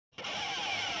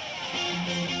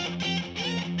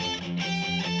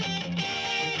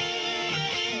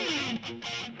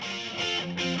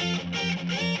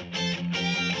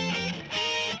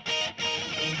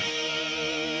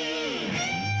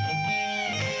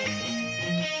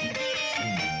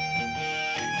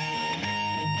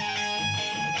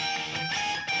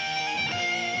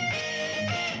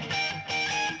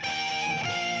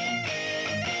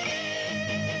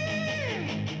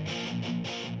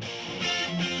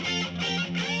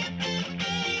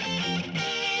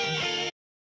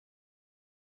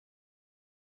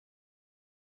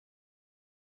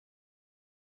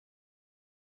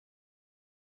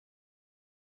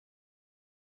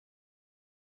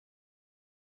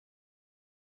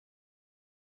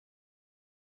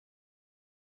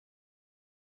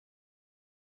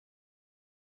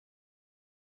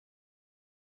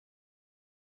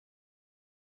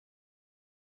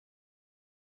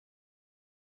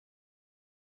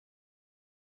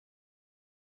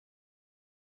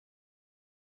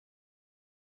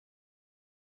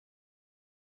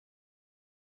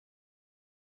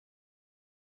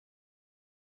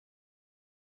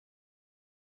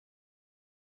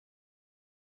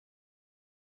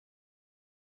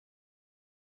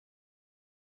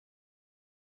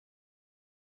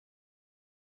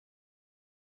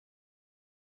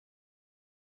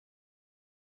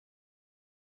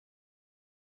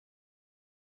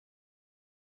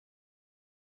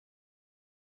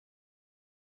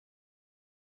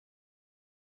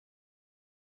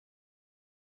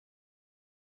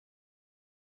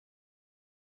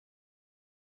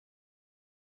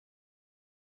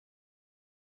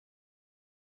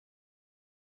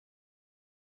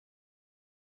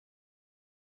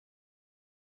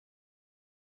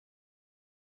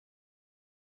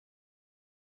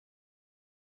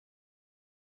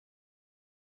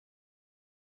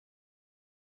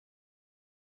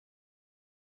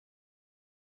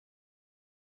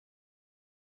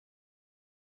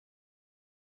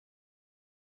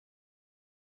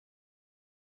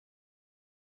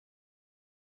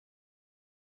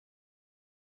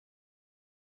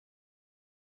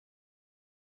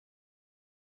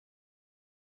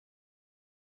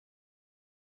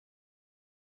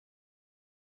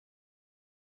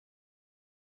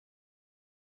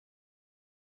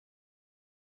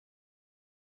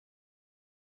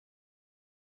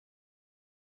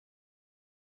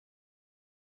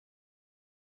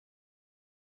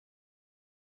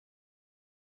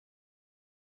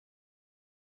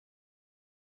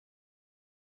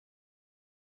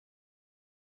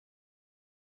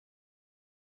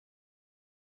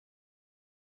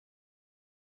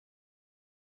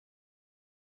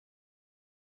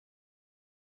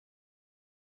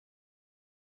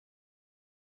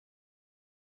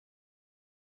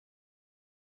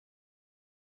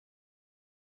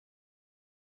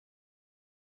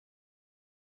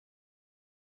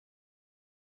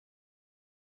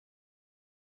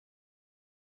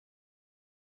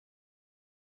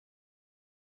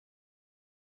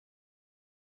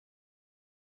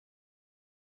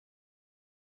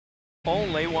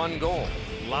Only one goal.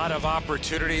 A lot of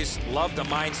opportunities. Love the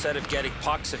mindset of getting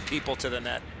pucks and people to the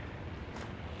net.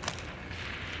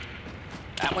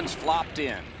 That one's flopped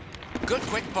in. Good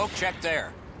quick poke check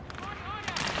there.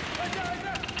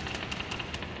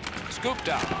 Scooped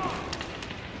up.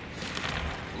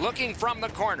 Looking from the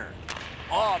corner.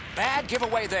 Oh, bad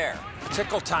giveaway there.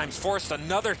 Tickle Times forced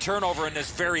another turnover in this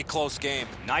very close game.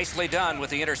 Nicely done with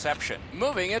the interception.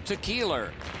 Moving it to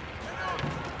Keeler.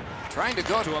 Trying to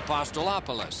go to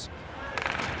Apostolopoulos.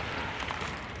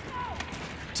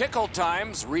 Tickle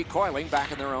Times recoiling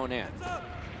back in their own end.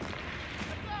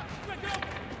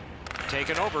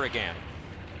 Taken over again.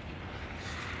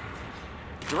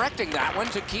 Directing that one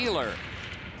to Keeler.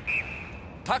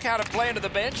 Puck out of play into the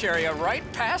bench area right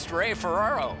past Ray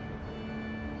Ferraro.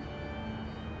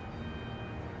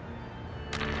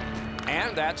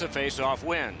 And that's a face-off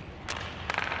win.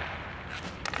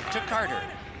 To Carter.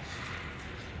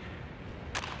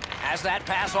 Has that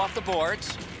pass off the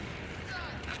boards.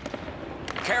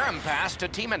 Karam pass to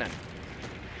Timonen.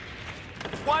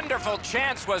 Wonderful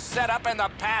chance was set up and the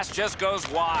pass just goes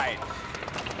wide.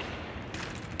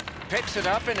 Picks it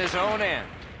up in his own end.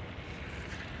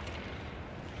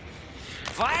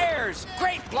 Fires!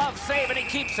 Great glove save and he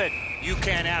keeps it. You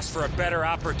can't ask for a better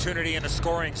opportunity in the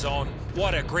scoring zone.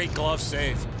 What a great glove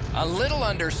save. A little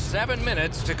under 7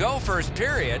 minutes to go first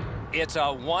period. It's a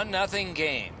 1-0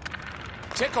 game.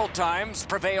 Tickle Times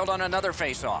prevailed on another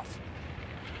face-off.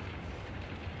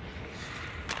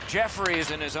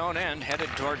 Jeffries in his own end headed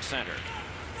toward center.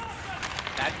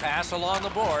 That pass along the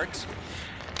boards.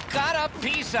 Got a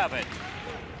piece of it.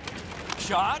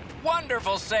 Shot.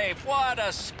 Wonderful save. What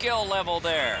a skill level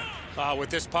there. With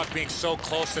this puck being so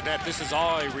close to net, this is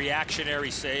all a reactionary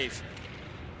save.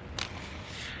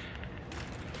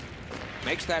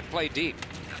 Makes that play deep.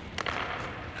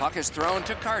 Puck is thrown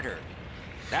to Carter.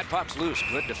 That puck's loose.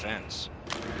 Good defense.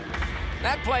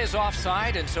 That play is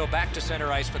offside, and so back to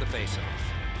center ice for the faceoff.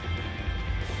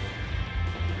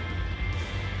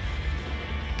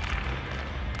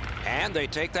 And they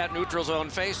take that neutral zone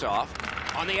faceoff.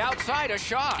 On the outside, a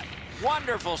shot.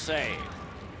 Wonderful save.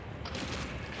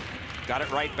 Got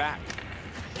it right back.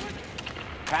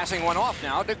 Passing one off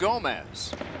now to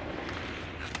Gomez.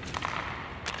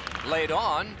 Laid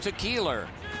on to Keeler.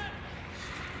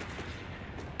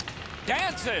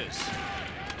 Dances.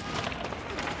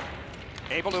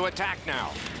 Able to attack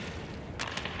now.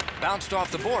 Bounced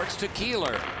off the boards to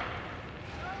Keeler.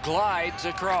 Glides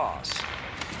across.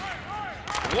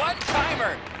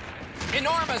 One-timer.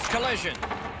 Enormous collision.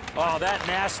 Oh, that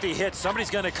nasty hit.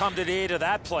 Somebody's going to come to the aid of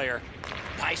that player.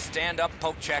 Nice stand-up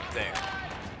poke check there.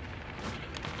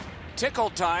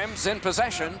 Tickle Times in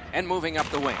possession and moving up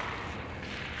the wing.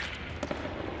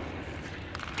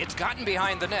 It's gotten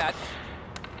behind the net.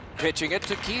 Pitching it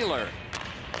to Keeler.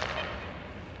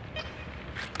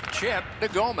 Chip to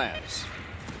Gomez.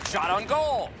 Shot on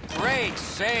goal. Great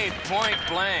save, point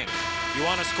blank. You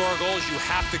want to score goals, you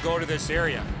have to go to this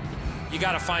area. You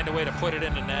got to find a way to put it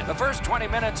in the net. The first 20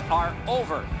 minutes are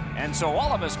over, and so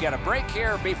all of us get a break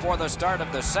here before the start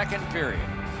of the second period.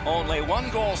 Only one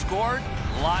goal scored,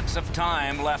 lots of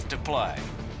time left to play.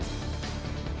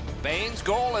 Bain's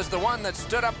goal is the one that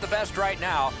stood up the best right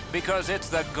now because it's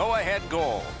the go-ahead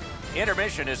goal.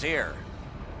 Intermission is here.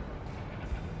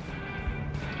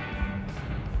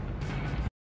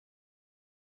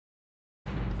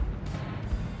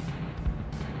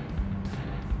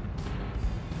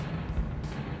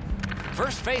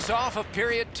 First face-off of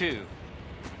period 2.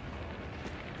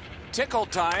 Tickle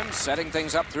Time setting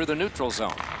things up through the neutral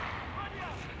zone.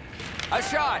 A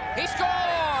shot. He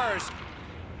scores!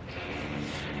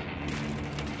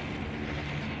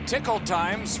 Tickle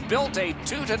Time's built a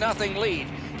 2-0 lead,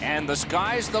 and the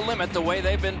sky's the limit the way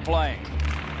they've been playing.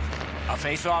 A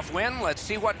face-off win. Let's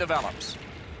see what develops.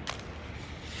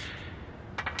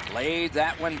 Laid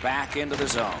that one back into the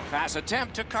zone. Pass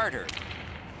attempt to Carter.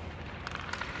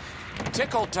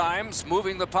 Tickle Times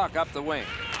moving the puck up the wing.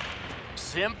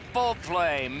 Simple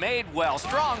play, made well,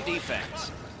 strong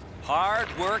defense. Hard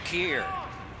work here.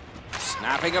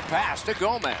 Snapping a pass to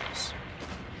Gomez.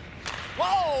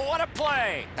 Whoa, what a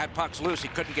play! That puck's loose, he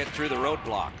couldn't get through the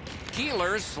roadblock.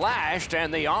 Keeler's slashed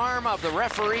and the arm of the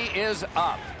referee is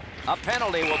up. A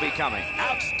penalty will be coming.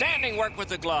 Outstanding work with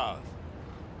the glove.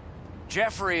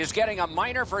 Jeffrey is getting a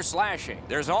minor for slashing.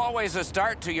 There's always a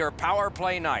start to your power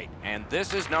play night, and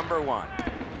this is number 1.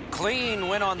 Clean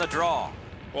win on the draw.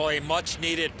 Well, a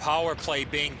much-needed power play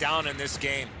being down in this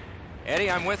game. Eddie,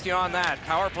 I'm with you on that.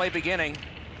 Power play beginning.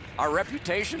 Our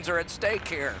reputations are at stake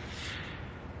here.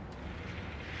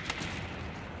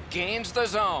 Gains the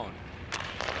zone.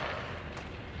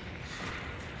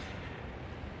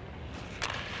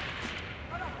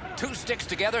 Two sticks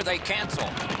together, they cancel.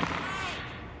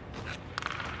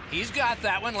 He's got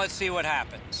that one. Let's see what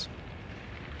happens.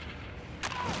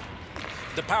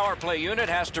 The power play unit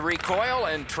has to recoil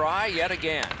and try yet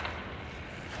again.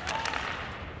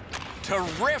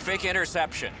 Terrific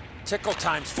interception. Tickle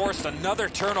Times forced another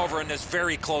turnover in this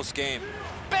very close game.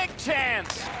 Big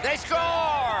chance. They score.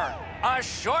 A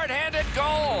shorthanded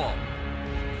goal.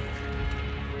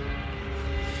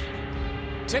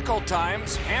 Tickle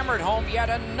Times hammered home yet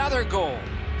another goal.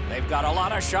 They've got a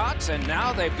lot of shots, and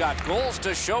now they've got goals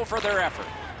to show for their effort.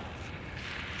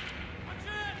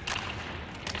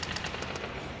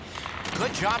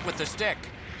 Good job with the stick.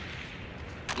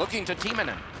 Looking to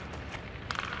Timonen.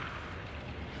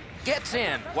 Gets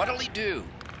in. What'll he do?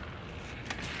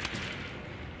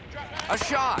 A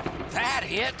shot. That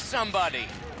hit somebody.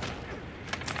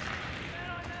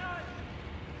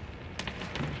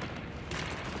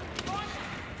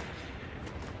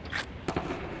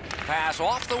 Pass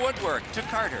off the woodwork to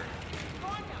Carter.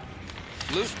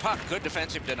 Loose puck, good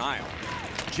defensive denial.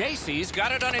 JC's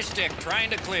got it on his stick, trying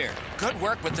to clear. Good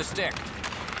work with the stick.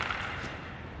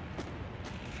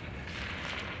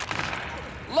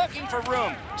 Looking for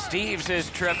room. Steves is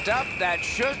tripped up. That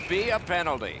should be a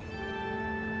penalty.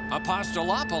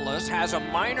 Apostolopoulos has a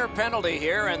minor penalty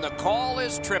here, and the call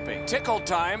is tripping. Tickle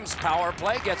Times power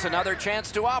play gets another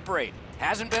chance to operate.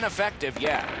 Hasn't been effective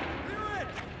yet.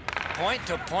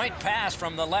 Point-to-point pass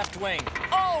from the left wing.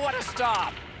 Oh, what a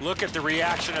stop! Look at the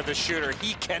reaction of the shooter.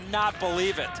 He cannot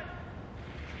believe it.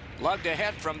 Lugged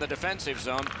ahead from the defensive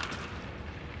zone.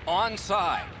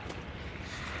 Onside.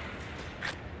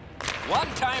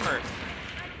 One-timer.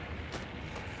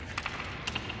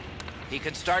 He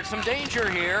could start some danger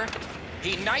here.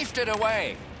 He knifed it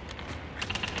away.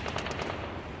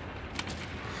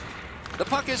 The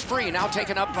puck is free, now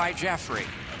taken up by Jeffrey.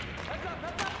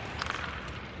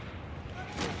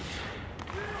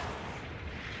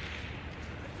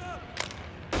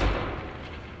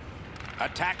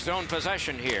 Attack zone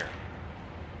possession here.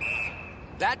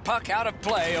 That puck out of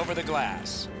play over the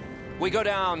glass. We go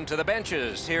down to the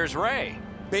benches. Here's Ray.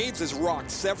 Baines has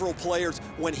rocked several players.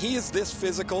 When he is this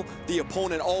physical, the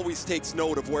opponent always takes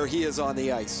note of where he is on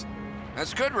the ice.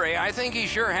 That's good, Ray. I think he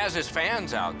sure has his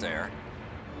fans out there.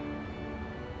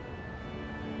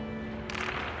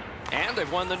 And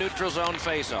they've won the neutral zone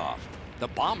faceoff. The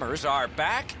Bombers are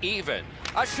back even.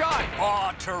 A shot.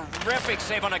 Oh, terrific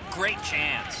save on a great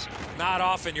chance. Not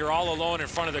often you're all alone in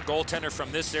front of the goaltender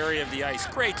from this area of the ice.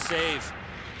 Great save.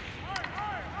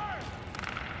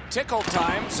 Tickle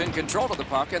Times in control of the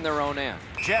puck in their own end.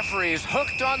 Jeffrey's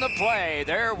hooked on the play.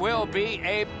 There will be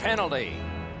a penalty.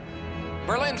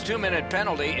 Berlin's 2-minute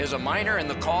penalty is a minor, and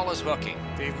the call is hooking.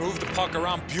 They've moved the puck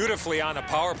around beautifully on the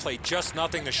power play. Just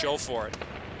nothing to show for it.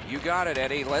 You got it,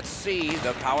 Eddie. Let's see.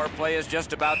 The power play is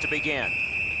just about to begin.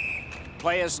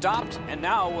 Play is stopped, and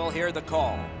now we'll hear the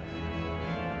call.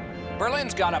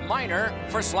 Berlin's got a minor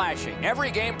for slashing. Every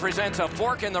game presents a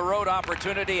fork-in-the-road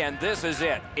opportunity, and this is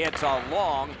it. It's a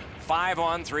long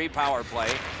 5-on-3 power play,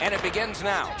 and it begins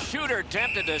now. Shooter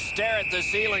tempted to stare at the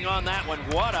ceiling on that one.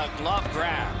 What a glove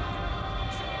grab.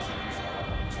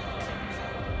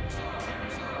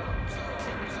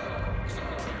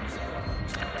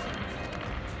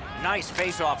 Nice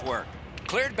face-off work.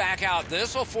 Cleared back out.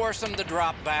 This will force them to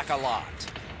drop back a lot.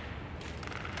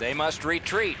 They must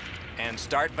retreat and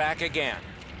start back again.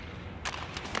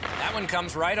 That one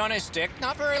comes right on his stick.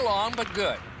 Not very long, but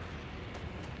good.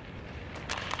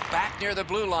 Back near the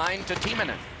blue line to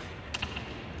Timonen.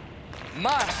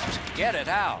 Must get it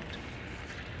out.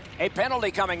 A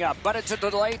penalty coming up, but it's a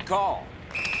delayed call.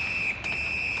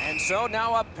 And so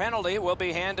now a penalty will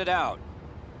be handed out.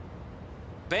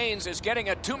 Baines is getting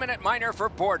a 2-minute minor for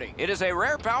boarding. It is a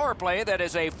rare power play that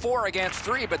is a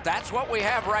 4-against-3, but that's what we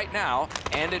have right now,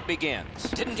 and it begins.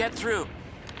 Didn't get through.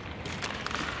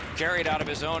 Carried out of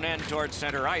his own end towards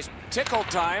center ice. Tickle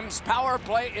Times power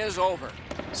play is over.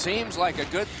 Seems like a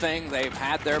good thing they've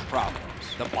had their problems.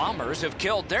 The Bombers have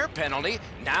killed their penalty.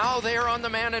 Now they are on the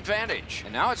man advantage.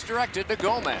 And now it's directed to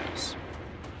Gomez.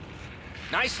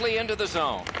 Nicely into the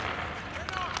zone.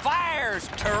 Fires.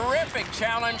 Terrific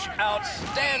challenge.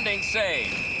 Outstanding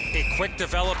save. A quick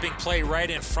developing play right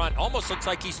in front. Almost looks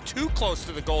like he's too close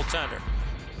to the goaltender.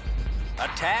 A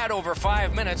tad over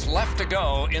 5 minutes left to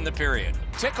go in the period.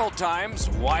 Tickle Times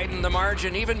widen the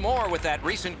margin even more with that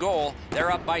recent goal.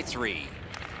 They're up by 3.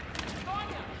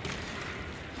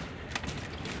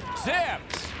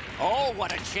 Zips. Oh,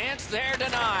 what a chance there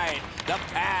denied. The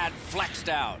pad flexed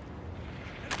out.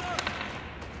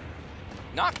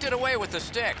 Knocked it away with the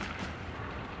stick.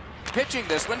 Pitching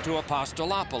this one to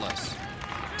Apostolopoulos.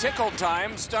 Tickle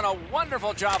Time's done a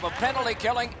wonderful job of penalty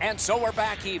killing, and so we're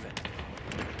back even.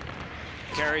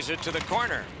 Carries it to the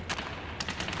corner.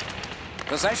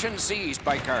 Possession seized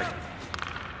by Carter.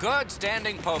 Good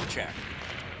standing poke check.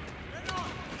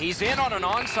 He's in on an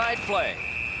onside play.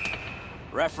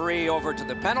 Referee over to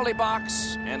the penalty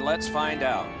box, and let's find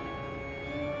out.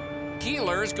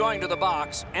 Keeler's going to the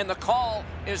box, and the call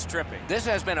is tripping. This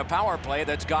has been a power play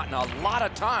that's gotten a lot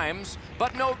of times,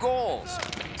 but no goals.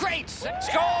 Great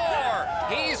score!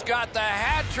 He's got the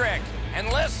hat trick.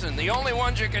 And listen, the only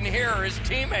ones you can hear are his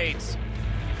teammates.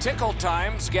 Tickle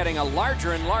Time's getting a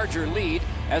larger and larger lead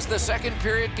as the second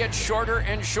period gets shorter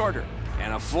and shorter,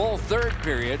 and a full third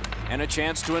period and a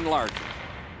chance to enlarge it.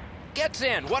 Gets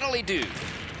in. What'll he do?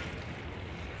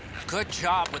 Good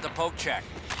job with the poke check.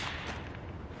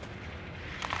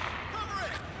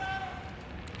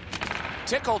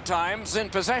 Tickle Time's in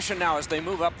possession now as they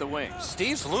move up the wing.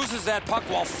 Steves loses that puck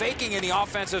while faking in the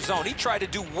offensive zone. He tried to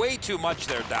do way too much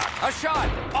there, Doc. A shot.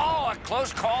 Oh, a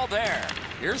close call there.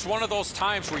 Here's one of those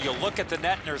times where you look at the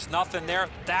net and there's nothing there.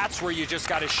 That's where you just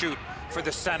got to shoot for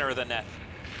the center of the net.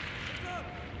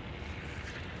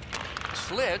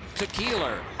 Slid to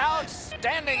Keeler.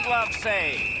 Outstanding glove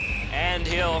save. And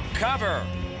he'll cover.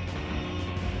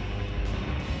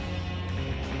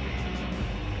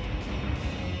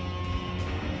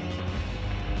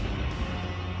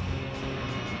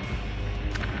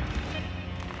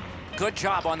 Good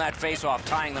job on that face-off,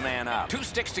 tying the man up. Two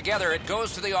sticks together, it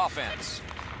goes to the offense.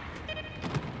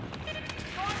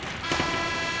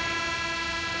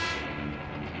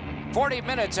 "40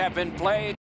 minutes have been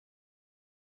played.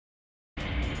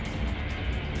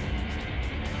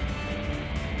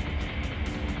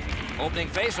 Opening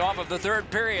face-off of the third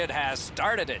period has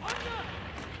started it.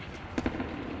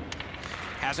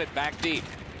 Has it back deep.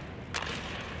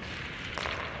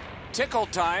 Tickle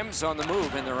Time's on the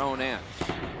move in their own end.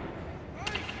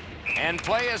 And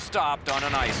play is stopped on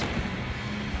an icing.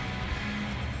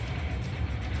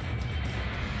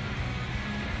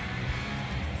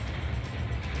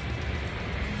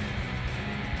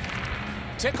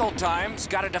 Tickle Time's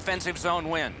got a defensive zone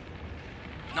win.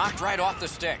 Knocked right off the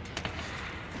stick.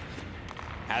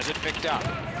 Has it picked up.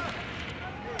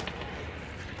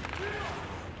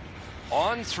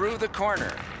 On through the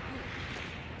corner.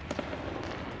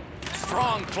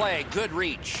 Strong play, good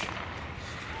reach.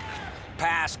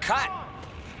 Pass cut.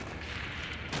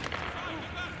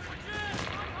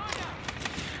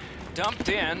 Dumped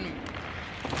in.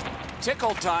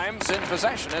 Tickle Time's in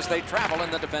possession as they travel in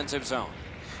the defensive zone.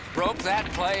 Broke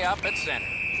that play up at center.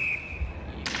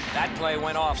 That play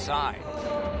went offside.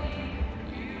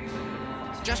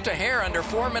 Just a hair under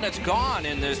 4 minutes gone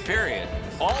in this period.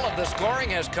 All of the scoring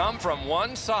has come from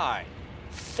one side.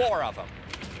 4 of them.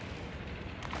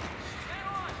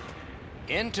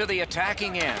 Into the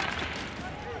attacking end.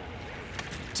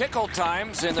 Tickle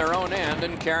Time's in their own end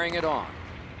and carrying it on.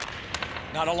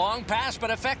 Not a long pass,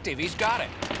 but effective. He's got it.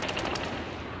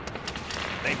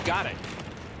 They've got it.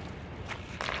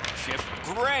 Shift.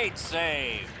 Great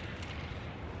save.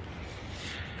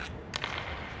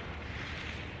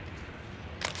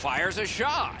 Fires a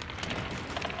shot.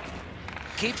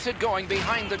 Keeps it going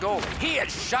behind the goal. He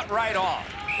is shut right off.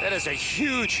 That is a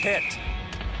huge hit.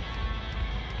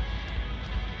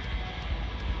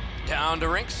 Down to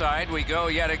rinkside we go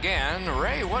yet again.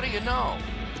 Ray, what do you know?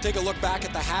 Take a look back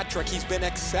at the hat trick. He's been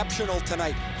exceptional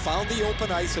tonight. Found the open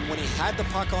ice, and when he had the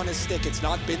puck on his stick, it's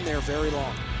not been there very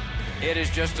long. It is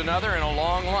just another in a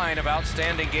long line of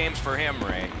outstanding games for him,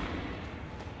 Ray.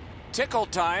 Tickle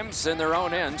Time's in their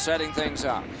own end, setting things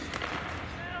up.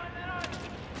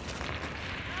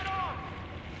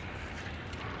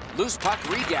 Loose puck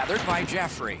regathered by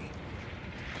Jeffrey.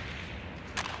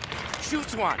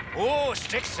 Shoots one. Oh,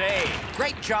 stick save.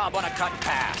 Great job on a cut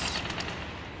pass.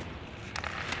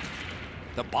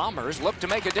 The Bombers look to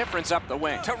make a difference up the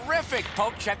wing. Terrific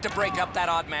poke check to break up that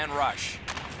odd man rush.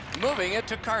 Moving it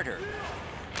to Carter.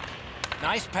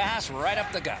 Nice pass right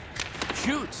up the gut.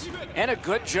 Shoots. And a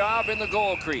good job in the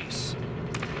goal crease.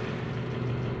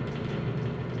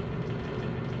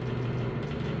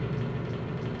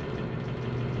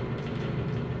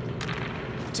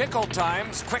 Tickle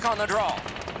Time's quick on the draw.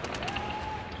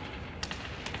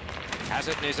 Has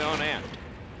it in his own end.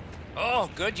 Oh,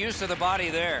 good use of the body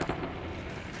there.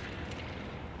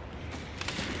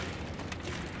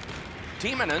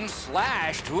 Timonen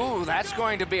slashed. Ooh, that's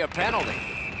going to be a penalty.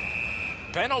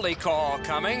 Penalty call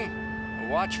coming.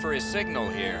 Watch for his signal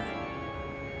here.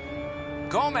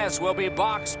 Gomez will be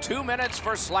boxed 2 minutes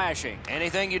for slashing.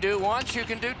 Anything you do once, you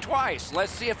can do twice.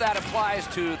 Let's see if that applies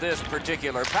to this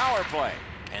particular power play.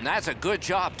 And that's a good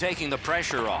job taking the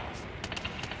pressure off.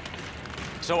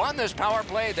 So on this power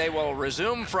play, they will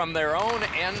resume from their own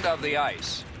end of the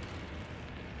ice.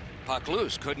 Puck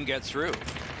loose, couldn't get through.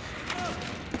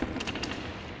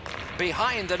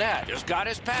 Behind the net, just got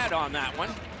his pad on that one.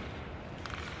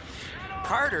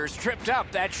 Carter's tripped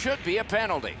up. That should be a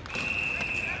penalty.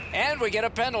 And we get a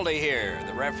penalty here.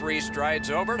 The referee strides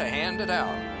over to hand it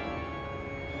out.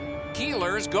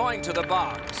 Keeler's going to the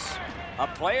box. A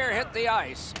player hit the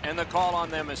ice, and the call on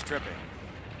them is tripping.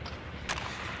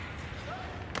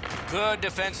 Good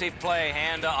defensive play,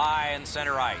 hand to eye and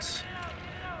center ice.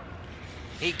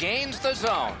 He gains the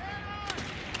zone.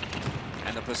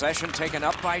 And the possession taken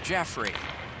up by Jeffrey.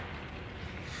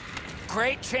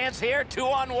 Great chance here,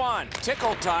 2-on-1.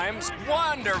 Tickle times,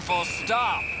 wonderful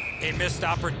stop. He missed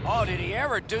opportunity. Oh, did he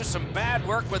ever do some bad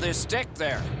work with his stick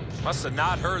there? Must have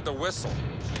not heard the whistle.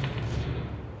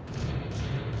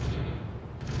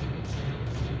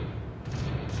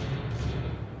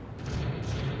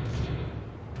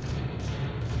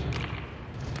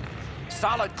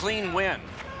 Solid, clean win.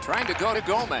 Trying to go to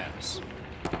Gomez.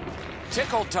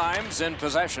 Tickle times in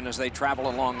possession as they travel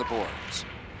along the boards.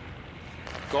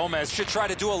 Gomez should try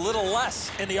to do a little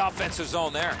less in the offensive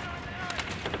zone there.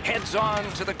 Heads on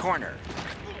to the corner.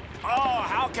 Oh,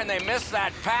 how can they miss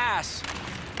that pass?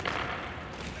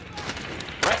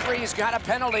 Referee's got a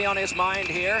penalty on his mind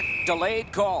here.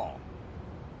 Delayed call.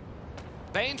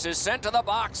 Baines is sent to the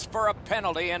box for a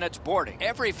penalty, and it's boarding.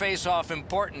 Every face-off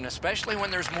important, especially when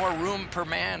there's more room per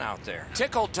man out there.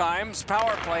 Tickle times,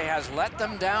 power play has let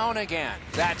them down again.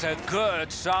 That's a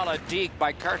good, solid deke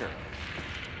by Carter.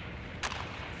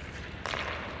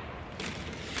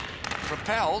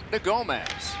 Propelled to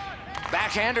Gomez.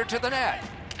 Backhander to the net.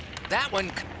 That one,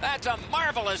 that's a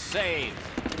marvelous save.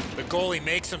 The goalie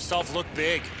makes himself look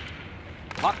big.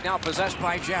 Puck now possessed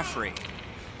by Jeffrey.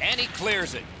 And he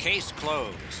clears it. Case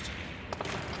closed.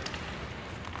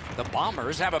 The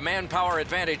Bombers have a manpower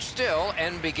advantage still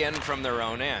and begin from their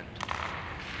own end.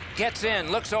 Gets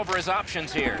in, looks over his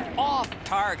options here. Off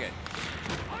target.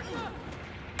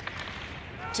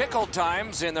 Tickle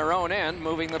times in their own end,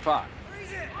 moving the puck.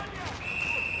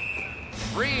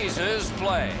 Freezes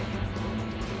play.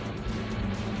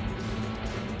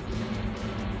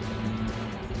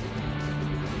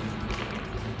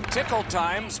 Tickle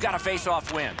times, got a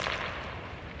face-off win.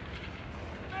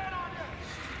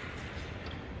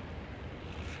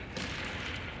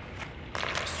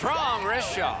 Strong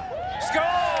wrist shot.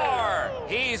 Score!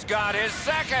 He's got his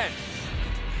second.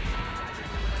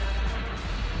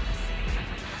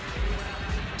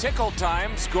 Tickle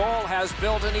times, goal has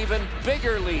built an even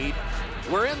bigger lead.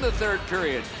 We're in the third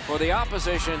period. For the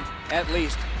opposition, at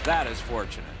least that is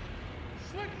fortunate.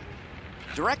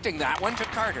 Directing that one to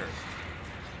Carter.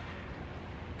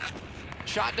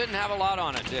 Shot didn't have a lot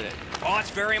on it, did it? Oh, it's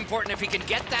very important if he can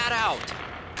get that out.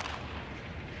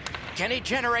 Can he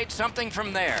generate something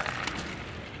from there?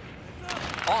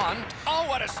 On. Oh,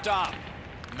 what a stop.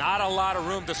 Not a lot of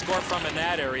room to score from in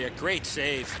that area. Great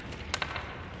save.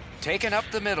 Taken up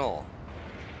the middle.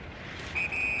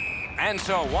 And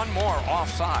so one more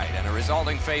offside and a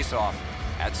resulting face-off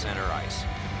at center ice.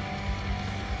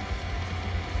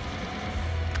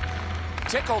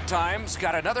 Tickle times,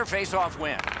 got another face-off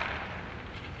win.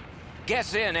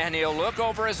 Gets in, and he'll look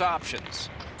over his options.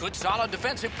 Good, solid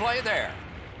defensive play there.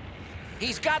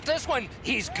 He's got this one.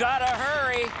 He's got to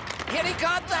hurry. And he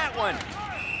got that one.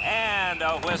 And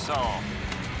a whistle.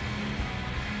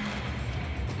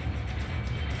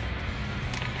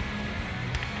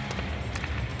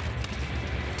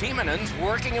 Tiemanen's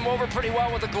working him over pretty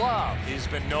well with the glove. He's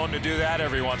been known to do that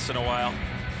every once in a while.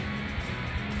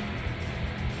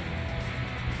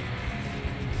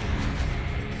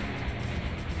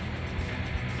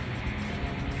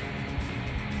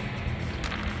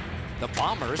 The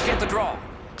Bombers get the draw.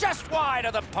 Just wide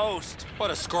of the post. What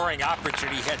a scoring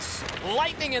opportunity. Hits.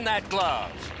 Lightning in that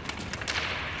glove.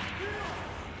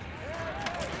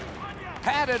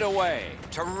 Patted away.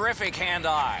 Terrific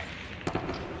hand-eye.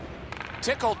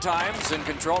 Tickle times in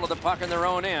control of the puck in their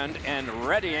own end and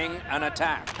readying an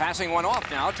attack. Passing one off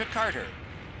now to Carter.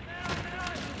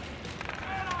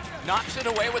 Knocks it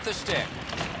away with the stick.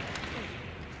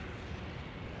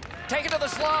 Take it to the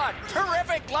slot.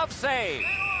 Terrific glove save.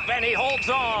 And he holds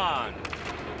on.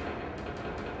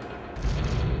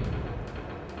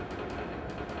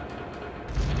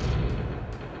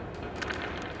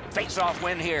 Face-off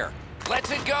win here.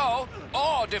 Lets it go.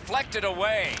 Oh, deflected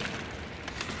away.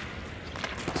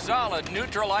 Solid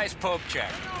neutralized poke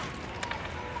check.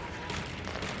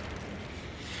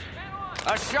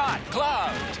 A shot,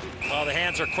 gloved. Well, the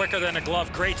hands are quicker than a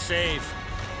glove. Great save.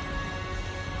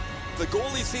 The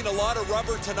goalie's seen a lot of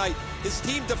rubber tonight. His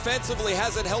team defensively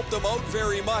hasn't helped him out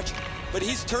very much, but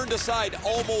he's turned aside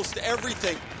almost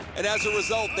everything, and as a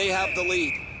result, they have the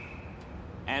lead.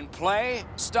 And play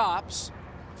stops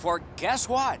for, guess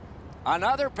what?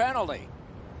 Another penalty.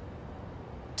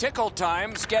 Tickle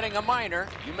Time's getting a minor.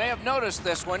 You may have noticed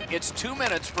this one. It's 2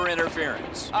 minutes for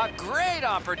interference. A great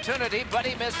opportunity, but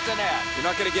he missed the net. You're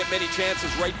not going to get many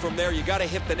chances right from there. You got to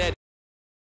hit the net.